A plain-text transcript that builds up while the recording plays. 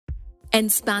End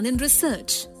span in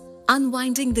research.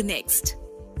 Unwinding the next.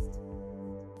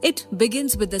 It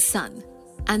begins with the sun,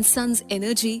 and sun's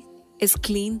energy is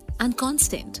clean and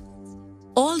constant.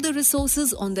 All the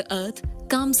resources on the earth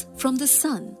comes from the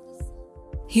sun.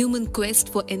 Human quest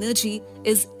for energy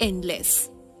is endless.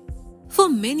 For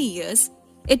many years,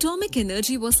 atomic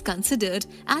energy was considered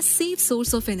as safe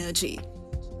source of energy.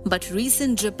 But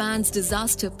recent Japan's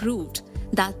disaster proved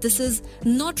that this is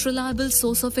not reliable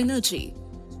source of energy.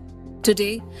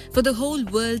 Today, for the whole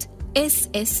world,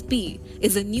 SSP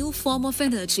is a new form of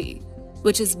energy,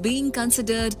 which is being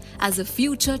considered as a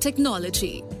future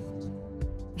technology.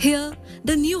 Here,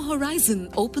 the new horizon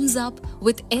opens up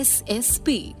with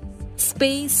SSP,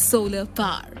 Space Solar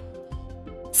Power.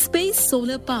 Space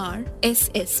Solar Power,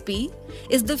 SSP,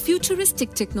 is the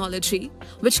futuristic technology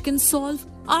which can solve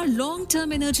our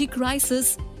long-term energy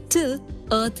crisis till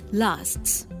Earth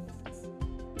lasts.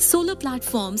 Solar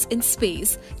platforms in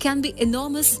space can be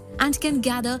enormous and can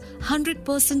gather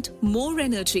 100% more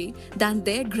energy than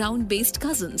their ground-based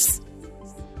cousins.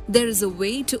 There is a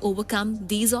way to overcome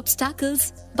these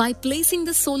obstacles by placing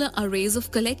the solar arrays of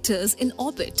collectors in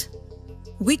orbit.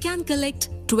 We can collect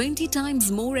 20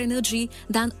 times more energy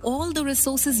than all the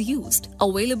resources used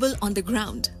available on the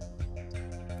ground.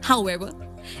 However,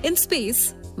 in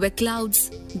space, where clouds,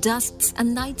 dusts,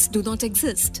 and nights do not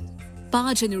exist,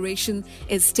 power generation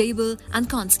is stable and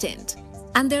constant,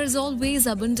 and there is always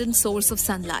abundant source of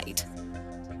sunlight.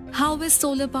 How is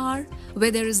solar power, where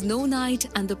there is no night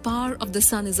and the power of the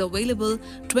sun is available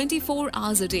 24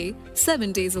 hours a day,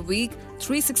 7 days a week,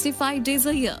 365 days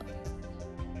a year?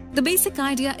 The basic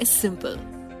idea is simple.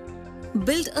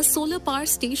 Build a solar power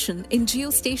station in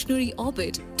geostationary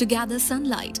orbit to gather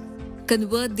sunlight,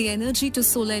 convert the energy to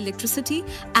solar electricity,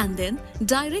 and then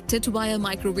direct it via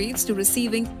microwaves to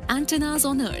receiving antennas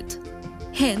on Earth.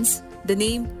 Hence, the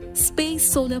name Space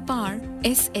Solar Power,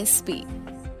 SSP.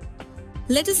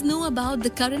 Let us know about the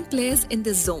current players in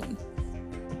this zone.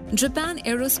 Japan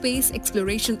Aerospace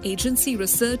Exploration Agency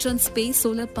research on space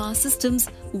solar power systems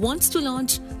wants to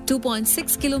launch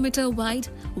 2.6 km wide,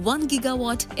 1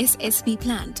 gigawatt SSP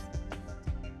plant.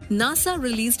 NASA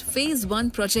released Phase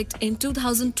 1 project in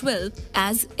 2012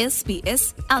 as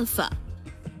SPS Alpha.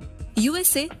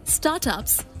 USA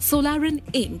startups Solarin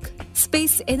Inc.,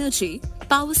 Space Energy,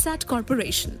 PowerSat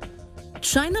Corporation.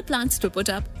 China plans to put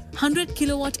up 100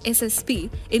 kilowatt SSP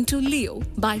into LEO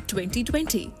by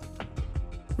 2020.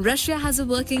 Russia has a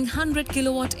working 100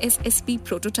 kilowatt SSP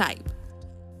prototype.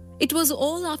 It was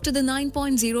all after the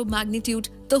 9.0 magnitude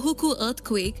Tohoku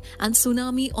earthquake and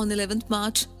tsunami on 11th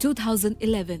March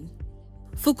 2011.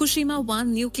 Fukushima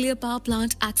 1 nuclear power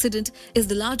plant accident is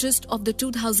the largest of the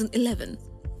 2011.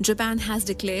 Japan has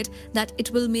declared that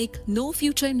it will make no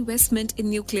future investment in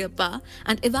nuclear power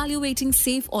and evaluating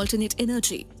safe alternate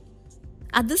energy.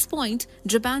 At this point,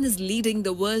 Japan is leading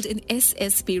the world in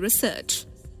SSP research.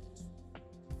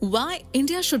 Why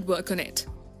India should work on it?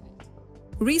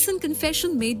 Recent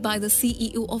confession made by the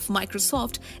CEO of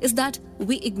Microsoft is that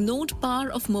we ignored power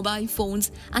of mobile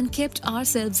phones and kept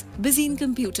ourselves busy in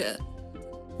computer.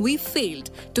 We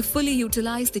failed to fully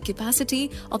utilize the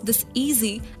capacity of this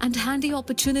easy and handy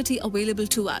opportunity available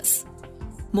to us.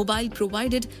 Mobile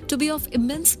provided to be of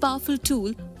immense powerful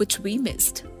tool which we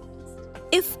missed.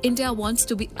 If India wants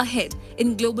to be ahead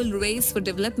in global race for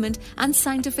development and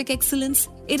scientific excellence,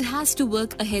 it has to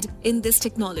work ahead in this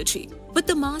technology. With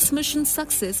the Mars mission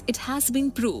success, it has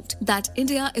been proved that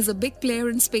India is a big player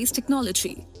in space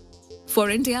technology. For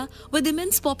India, with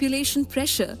immense population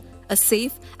pressure, a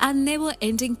safe and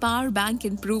never-ending power bank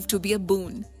can prove to be a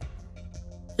boon.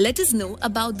 Let us know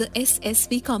about the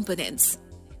SSP components.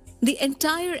 The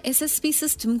entire SSP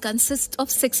system consists of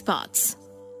 6 parts.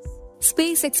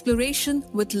 Space exploration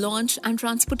with launch and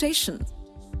transportation.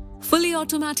 Fully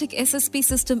automatic SSP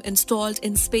system installed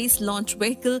in space launch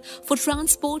vehicle for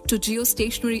transport to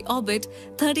geostationary orbit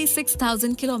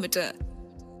 36,000 km.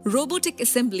 Robotic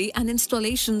assembly and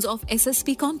installations of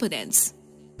SSP components.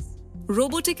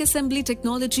 Robotic assembly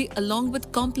technology along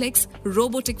with complex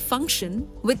robotic function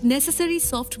with necessary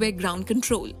software ground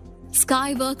control.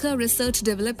 Skyworker research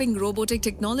developing robotic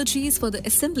technologies for the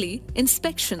assembly,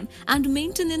 inspection and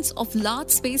maintenance of large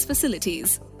space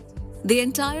facilities. The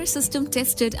entire system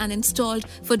tested and installed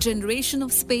for generation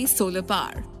of space solar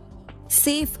power.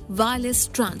 Safe wireless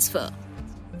transfer.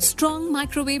 Strong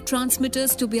microwave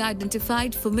transmitters to be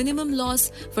identified for minimum loss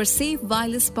for safe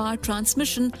wireless power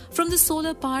transmission from the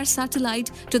solar power satellite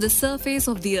to the surface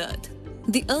of the Earth.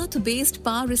 The Earth-based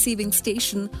power receiving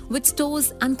station which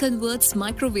stores and converts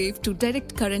microwave to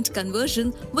direct current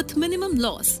conversion with minimum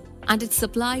loss and its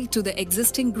supply to the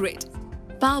existing grid.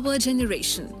 Power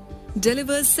generation.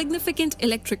 delivers significant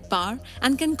electric power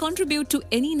and can contribute to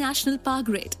any national power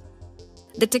grid.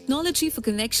 The technology for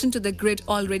connection to the grid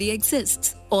already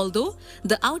exists, although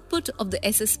the output of the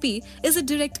SSP is a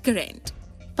direct current.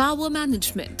 Power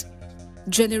management.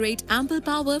 Generate ample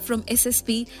power from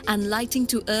SSP and lighting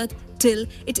to earth till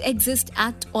it exists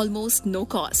at almost no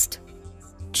cost.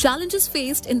 Challenges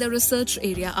faced in the research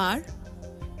area are: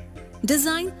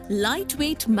 design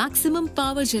lightweight maximum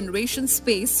power generation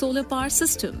space solar power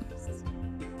system.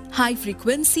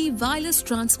 High-frequency wireless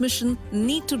transmission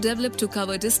need to develop to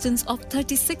cover distance of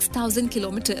 36,000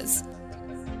 kilometers.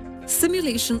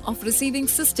 Simulation of receiving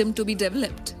system to be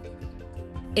developed.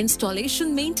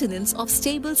 Installation maintenance of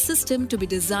stable system to be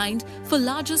designed for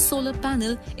larger solar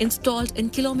panel installed in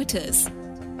kilometers.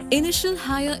 Initial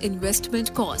higher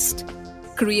investment cost.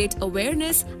 Create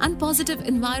awareness and positive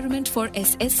environment for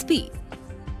SSP.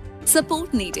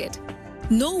 Support needed.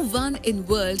 No one in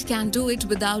world can do it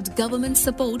without government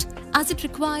support, as it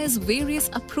requires various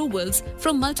approvals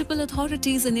from multiple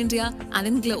authorities in India and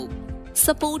in globe.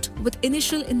 Support with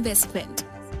initial investment.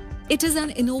 It is an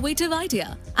innovative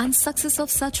idea, and success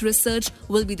of such research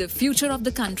will be the future of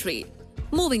the country.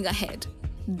 Moving ahead.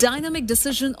 Dynamic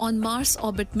decision on Mars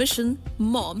orbit mission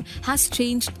 (MOM) has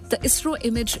changed the ISRO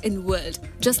image in world,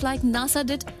 just like NASA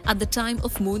did at the time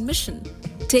of Moon mission.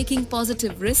 Taking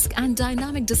positive risk and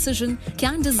dynamic decision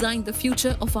can design the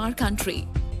future of our country.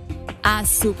 As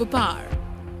superpower.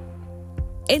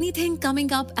 Anything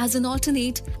coming up as an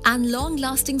alternate and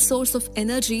long-lasting source of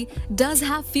energy does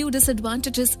have few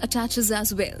disadvantages attached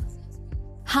as well.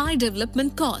 High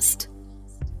development cost.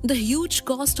 The huge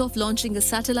cost of launching a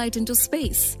satellite into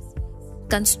space.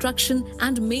 Construction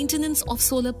and maintenance of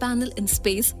solar panel in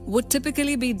space would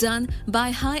typically be done by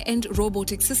high-end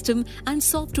robotic system and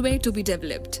software to be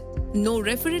developed. No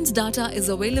reference data is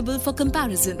available for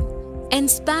comparison. And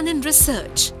span in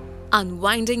research.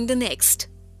 Unwinding the next.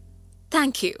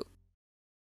 Thank you.